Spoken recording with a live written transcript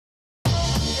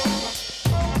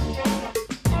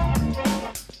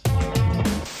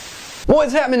What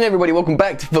is happening, everybody? Welcome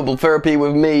back to Football Therapy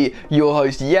with me, your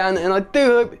host Jan, and I do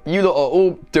hope you lot are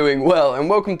all doing well, and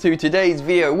welcome to today's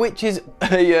video, which is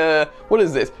a, what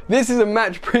is this? This is a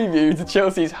match preview to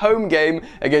Chelsea's home game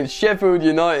against Sheffield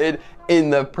United in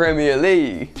the Premier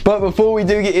League. But before we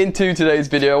do get into today's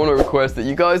video, I want to request that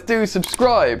you guys do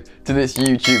subscribe to this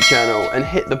YouTube channel and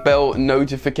hit the bell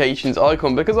notifications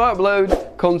icon, because I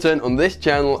upload content on this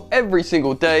channel every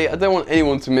single day. I don't want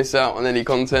anyone to miss out on any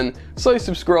content, so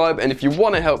subscribe, and if you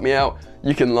want to help me out,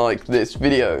 you can like this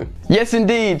video. Yes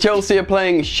indeed, Chelsea are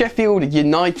playing Sheffield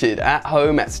United at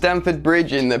home at Stamford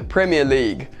Bridge in the Premier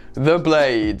League. The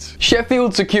Blades.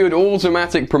 Sheffield secured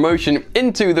automatic promotion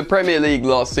into the Premier League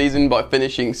last season by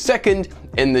finishing second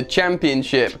in the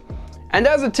Championship. And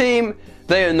as a team,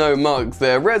 they are no mugs.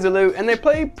 They're resolute and they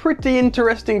play pretty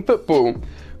interesting football.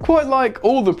 Quite like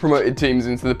all the promoted teams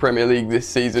into the Premier League this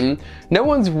season, no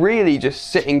one's really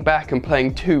just sitting back and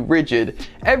playing too rigid.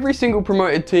 Every single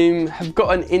promoted team have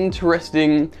got an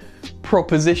interesting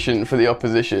proposition for the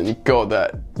opposition. God,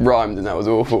 that rhymed and that was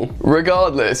awful.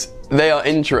 Regardless, they are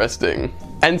interesting.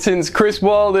 And since Chris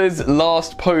Wilder's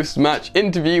last post-match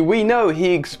interview, we know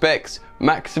he expects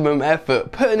maximum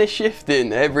effort, putting a shift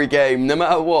in every game, no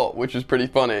matter what, which was pretty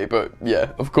funny. But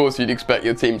yeah, of course you'd expect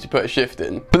your team to put a shift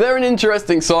in. But they're an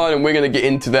interesting side and we're going to get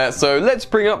into that, so let's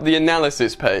bring up the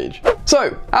analysis page.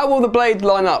 So, how will the Blades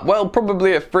line up? Well,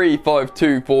 probably a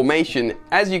 3-5-2 formation.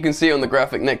 As you can see on the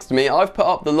graphic next to me, I've put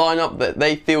up the lineup that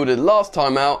they fielded last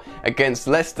time out against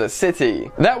Leicester City.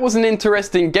 That was an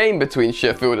interesting game between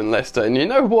Sheffield and Leicester, and you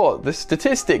know what? The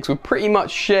statistics were pretty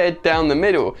much shared down the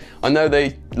middle. I know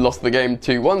they lost the game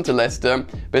 2-1 to Leicester,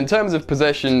 but in terms of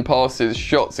possession, passes,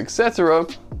 shots, etc.,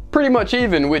 pretty much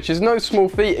even, which is no small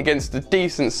feat against a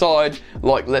decent side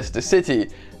like Leicester City,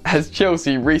 as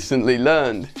Chelsea recently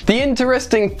learned. The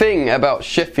interesting thing about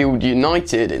Sheffield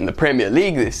United in the Premier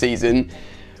League this season,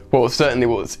 well, certainly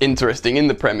what's interesting in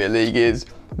the Premier League, is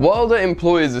Wilder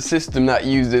employs a system that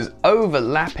uses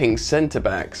overlapping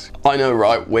centre-backs. I know,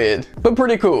 right? Weird. But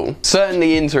pretty cool.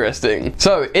 Certainly interesting.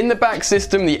 So, in the back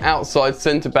system, the outside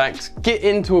centre-backs get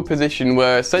into a position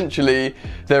where essentially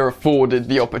they're afforded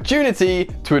the opportunity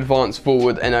to advance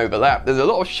forward and overlap. There's a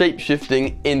lot of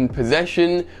shape-shifting in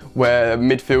possession, where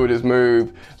midfielders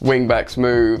move, wing-backs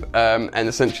move, and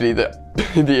essentially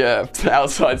the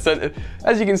outside centre...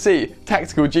 As you can see,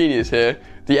 tactical genius here,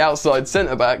 the outside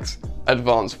centre-backs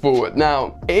advance forward.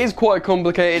 Now, it is quite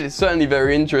complicated, it's certainly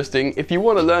very interesting. If you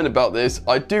want to learn about this,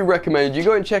 I do recommend you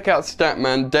go and check out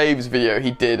Statman Dave's video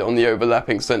he did on the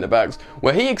overlapping centre-backs,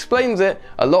 where he explains it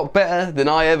a lot better than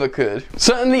I ever could.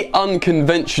 Certainly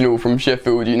unconventional from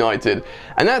Sheffield United,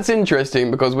 and that's interesting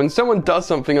because when someone does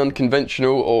something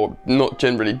unconventional or not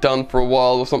generally done for a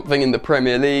while or something in the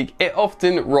Premier League, it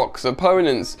often rocks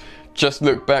opponents. Just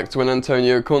look back to when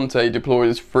Antonio Conte deployed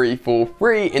his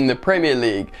 3-4-3 in the Premier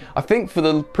League. I think for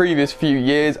the previous few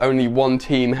years, only one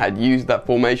team had used that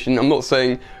formation. I'm not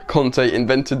saying Conte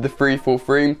invented the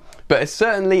 3-4-3, but it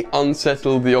certainly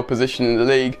unsettled the opposition in the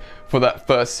league for that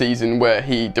first season where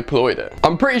he deployed it.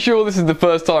 I'm pretty sure this is the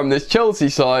first time this Chelsea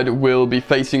side will be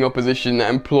facing opposition that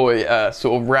employ a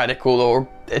sort of radical or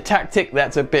a tactic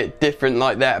that's a bit different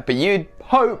like that, but you'd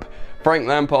hope Frank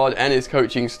Lampard and his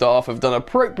coaching staff have done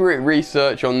appropriate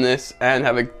research on this and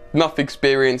have enough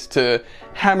experience to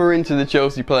hammer into the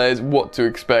Chelsea players what to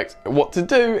expect, what to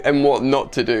do and what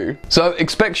not to do. So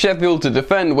expect Sheffield to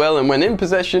defend well, and when in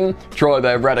possession, try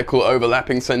their radical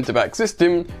overlapping centre-back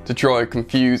system to try and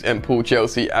confuse and pull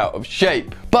Chelsea out of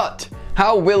shape. But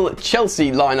how will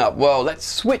Chelsea line up? Well, let's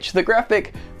switch the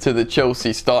graphic to the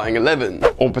Chelsea starting 11,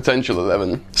 or potential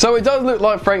 11. So it does look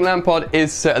like Frank Lampard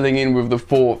is settling in with the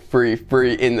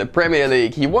 4-3-3 in the Premier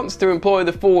League. He wants to employ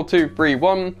the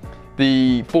 4-2-3-1,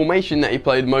 the formation that he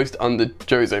played most under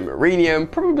Jose Mourinho,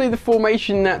 and probably the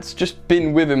formation that's just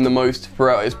been with him the most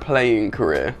throughout his playing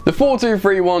career. The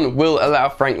 4-2-3-1 will allow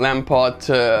Frank Lampard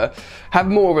to have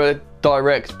more of a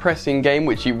direct pressing game,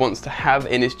 which he wants to have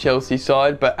in his Chelsea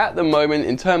side, but at the moment,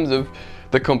 in terms of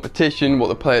the competition, what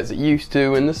the players are used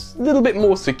to, and a little bit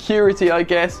more security, I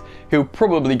guess, he'll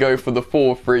probably go for the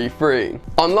 4-3-3.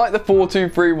 Unlike the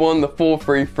 4-2-3-1, the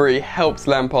 4-3-3 helps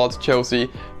Lampard's Chelsea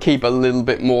keep a little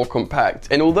bit more compact.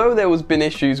 And although there has been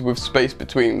issues with space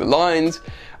between the lines,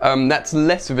 that's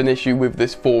less of an issue with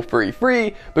this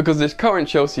 4-3-3 because this current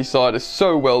Chelsea side is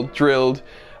so well drilled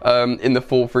in the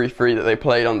 4-3-3 that they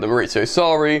played under Maurizio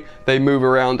Sarri. They move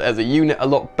around as a unit a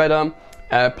lot better.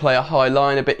 play a high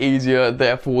line a bit easier,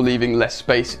 therefore leaving less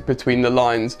space between the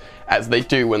lines as they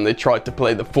do when they try to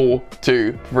play the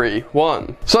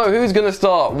 4-2-3-1. So who's going to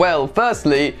start? Well,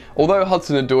 firstly, although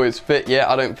Hudson-Odoi is fit,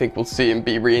 I don't think we'll see him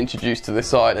be reintroduced to the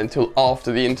side until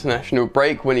after the international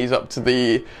break when he's up to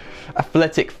the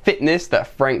athletic fitness that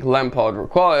Frank Lampard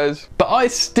requires. But I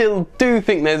still do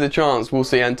think there's a chance we'll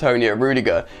see Antonio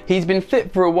Rudiger. He's been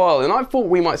fit for a while and I thought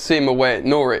we might see him away at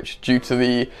Norwich due to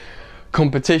the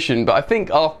competition, but I think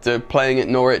after playing at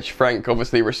Norwich, Frank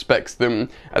obviously respects them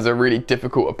as a really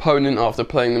difficult opponent after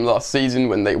playing them last season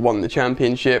when they won the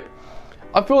championship.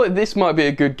 I feel like this might be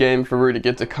a good game for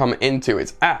Rudiger to come into.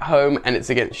 It's at home and it's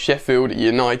against Sheffield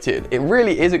United. It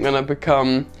really isn't going to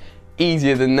become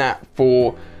easier than that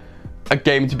for a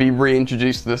game to be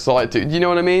reintroduced to the side to. Do you know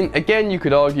what I mean? Again, you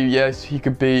could argue, yes, he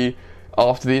could be,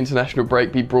 after the international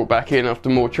break, be brought back in after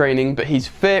more training, but he's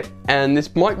fit and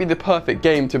this might be the perfect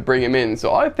game to bring him in,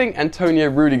 so I think Antonio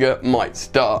Rudiger might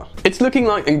start. It's looking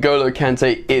like N'Golo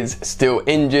Kante is still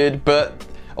injured, but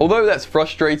although that's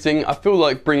frustrating, I feel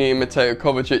like bringing in Mateo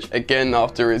Kovacic again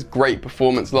after his great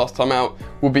performance last time out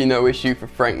will be no issue for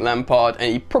Frank Lampard,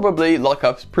 and he probably, like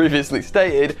I've previously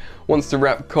stated, wants to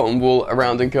wrap cotton wool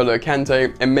around N'Golo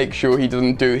Kante and make sure he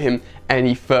doesn't do him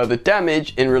any further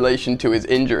damage in relation to his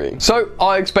injury. So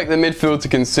I expect the midfield to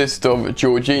consist of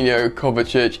Jorginho,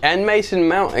 Kovacic and Mason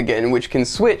Mount again, which can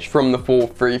switch from the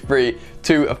 4-3-3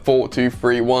 to a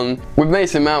 4-2-3-1, with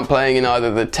Mason Mount playing in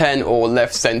either the 10 or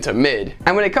left centre mid.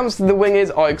 And when it comes to the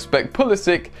wingers, I expect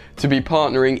Pulisic to be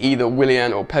partnering either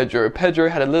Willian or Pedro. Pedro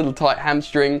had a little tight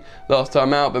hamstring last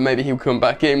time out, but maybe he'll come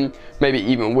back in, maybe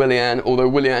even Willian, although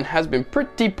Willian has been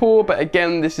pretty poor, but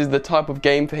again, this is the type of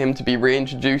game for him to be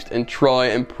reintroduced and try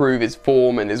and prove his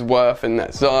form and his worth in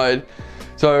that side.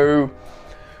 So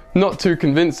not too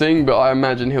convincing, but I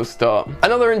imagine he'll start.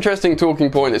 Another interesting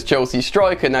talking point is Chelsea's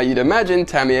striker. Now you'd imagine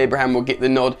Tammy Abraham will get the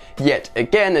nod yet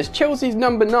again as Chelsea's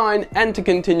number 9 and to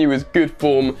continue his good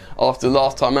form after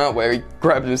last time out where he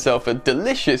grabbed himself a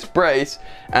delicious brace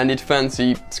and he'd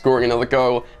fancy scoring another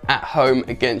goal at home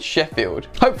against Sheffield.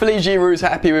 Hopefully Giroud's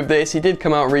happy with this. He did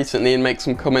come out recently and make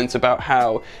some comments about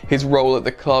how his role at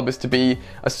the club is to be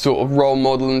a sort of role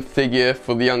model and figure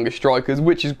for the younger strikers,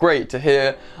 which is great to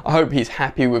hear. I hope he's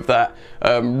happy with that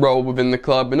role within the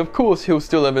club, and of course he'll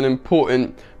still have an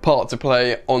important part to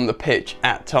play on the pitch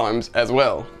at times as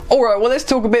well. Alright, well let's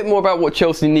talk a bit more about what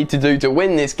Chelsea need to do to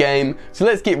win this game, so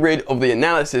let's get rid of the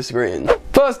analysis screen.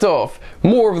 First off,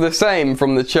 more of the same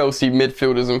from the Chelsea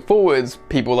midfielders and forwards.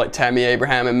 People like Tammy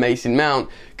Abraham and Mason Mount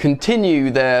continue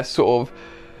their sort of,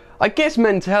 I guess,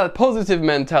 positive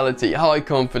mentality, high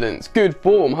confidence, good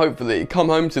form hopefully, come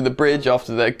home to the bridge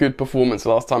after their good performance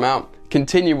last time out,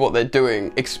 continue what they're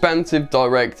doing, expansive,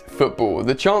 direct football.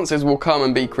 The chances will come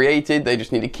and be created, they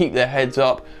just need to keep their heads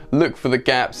up, look for the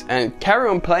gaps and carry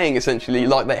on playing essentially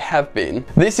like they have been.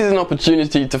 This is an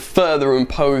opportunity to further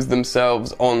impose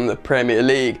themselves on the Premier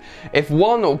League. If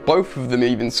one or both of them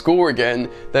even score again,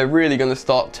 they're really going to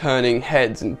start turning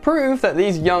heads and prove that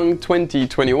these young 20,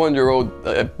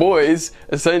 21-year-old boys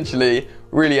essentially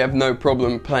really have no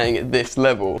problem playing at this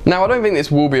level. Now I don't think this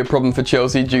will be a problem for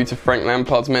Chelsea due to Frank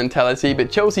Lampard's mentality,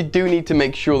 but Chelsea do need to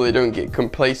make sure they don't get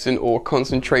complacent or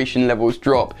concentration levels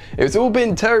drop. It's all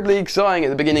been terribly exciting at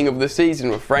the beginning of the season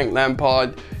with Frank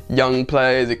Lampard, young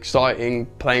players, exciting,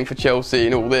 playing for Chelsea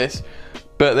and all this,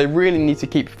 but they really need to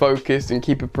keep focused and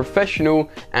keep a professional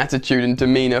attitude and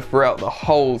demeanour throughout the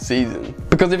whole season.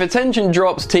 Because if attention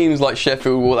drops, teams like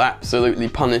Sheffield will absolutely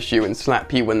punish you and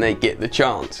slap you when they get the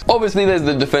chance. Obviously there's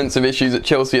the defensive issues at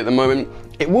Chelsea at the moment.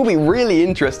 It will be really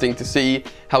interesting to see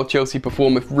how Chelsea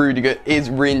perform if Rudiger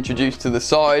is reintroduced to the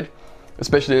side,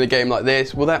 especially in a game like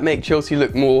this. Will that make Chelsea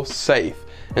look more safe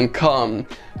and calm?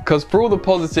 Because for all the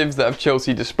positives that have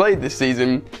Chelsea displayed this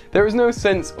season, there is no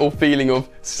sense or feeling of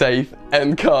safe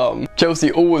and calm.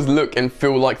 Chelsea always look and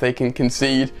feel like they can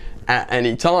concede at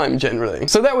any time generally.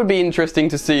 So that would be interesting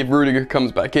to see if Rudiger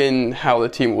comes back in, how the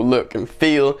team will look and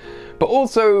feel. But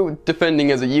also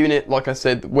defending as a unit, like I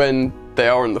said, when they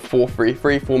are in the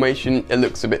 4-3-3 formation, it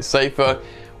looks a bit safer.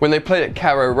 When they played at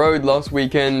Carrow Road last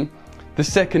weekend, the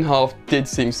second half did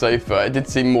seem safer, it did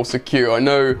seem more secure. I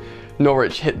know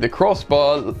Norwich hit the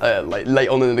crossbar like late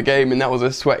on in the game and that was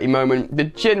a sweaty moment,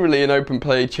 but generally in open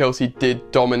play Chelsea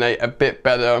did dominate a bit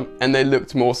better and they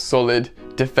looked more solid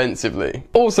defensively.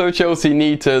 Also Chelsea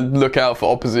need to look out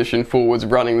for opposition forwards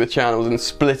running the channels and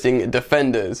splitting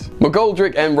defenders.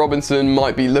 McGoldrick and Robinson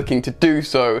might be looking to do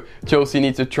so. Chelsea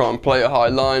need to try and play a high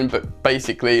line, but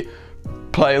basically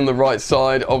play on the right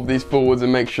side of these forwards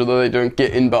and make sure that they don't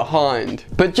get in behind.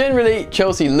 But generally,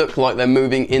 Chelsea look like they're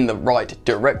moving in the right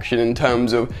direction in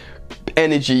terms of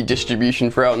energy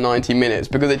distribution throughout 90 minutes,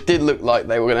 because it did look like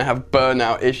they were going to have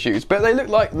burnout issues, but they look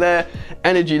like their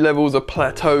energy levels are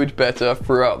plateaued better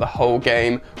throughout the whole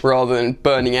game rather than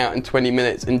burning out in 20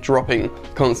 minutes and dropping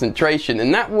concentration.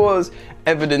 And that was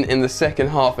evident in the second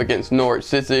half against Norwich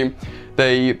City.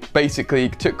 They basically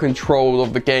took control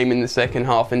of the game in the second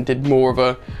half and did more of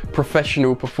a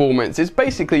professional performance. It's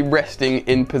basically resting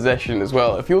in possession as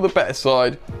well. If you're the better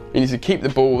side, you need to keep the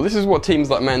ball. This is what teams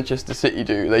like Manchester City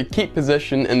do. They keep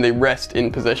possession and they rest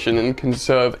in possession and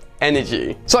conserve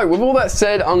energy. So with all that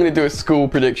said, I'm going to do a score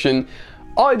prediction.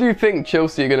 I do think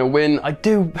Chelsea are going to win. I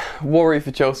do worry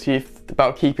for Chelsea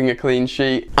about keeping a clean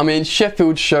sheet. I mean,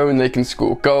 Sheffield's shown they can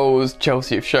score goals.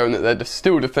 Chelsea have shown that they're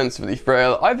still defensively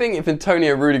frail. I think if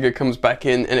Antonio Rudiger comes back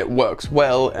in and it works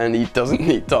well and he doesn't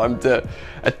need time to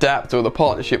adapt, or the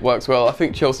partnership works well, I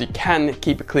think Chelsea can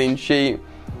keep a clean sheet.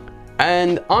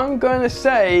 And I'm going to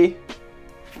say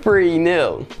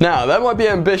 3-0. Now, that might be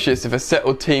ambitious if a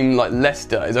settled team like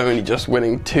Leicester is only just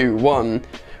winning 2-1.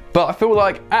 But I feel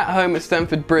like at home at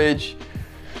Stamford Bridge,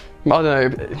 I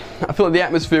don't know, I feel like the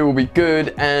atmosphere will be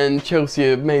good, and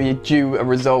Chelsea are maybe due a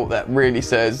result that really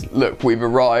says, look, we've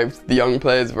arrived, the young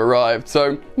players have arrived.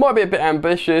 So, might be a bit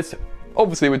ambitious.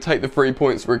 Obviously, we'd take the 3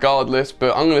 points regardless,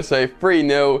 but I'm going to say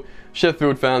 3-0.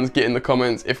 Sheffield fans, get in the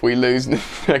comments if we lose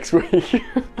next week.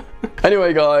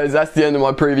 Anyway guys, that's the end of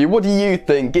my preview. What do you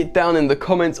think? Get down in the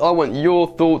comments. I want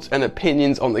your thoughts and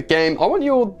opinions on the game. I want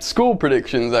your score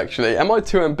predictions actually. Am I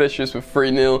too ambitious with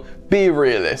 3-0? Be a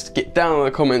realist. Get down in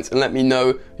the comments and let me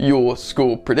know your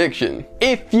score prediction.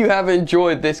 If you have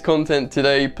enjoyed this content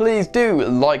today, please do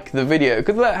like the video,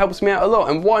 because that helps me out a lot,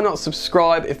 and why not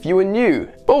subscribe if you are new.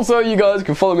 Also, you guys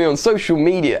can follow me on social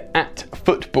media at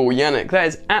FootballYannick. That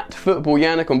is at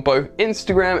FootballYannick on both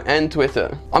Instagram and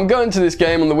Twitter. I'm going to this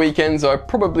game on the weekend, so I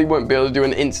probably won't be able to do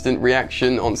an instant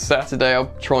reaction on Saturday.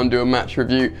 I'll try and do a match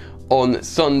review on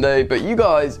Sunday, but you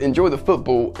guys enjoy the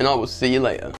football and I will see you later.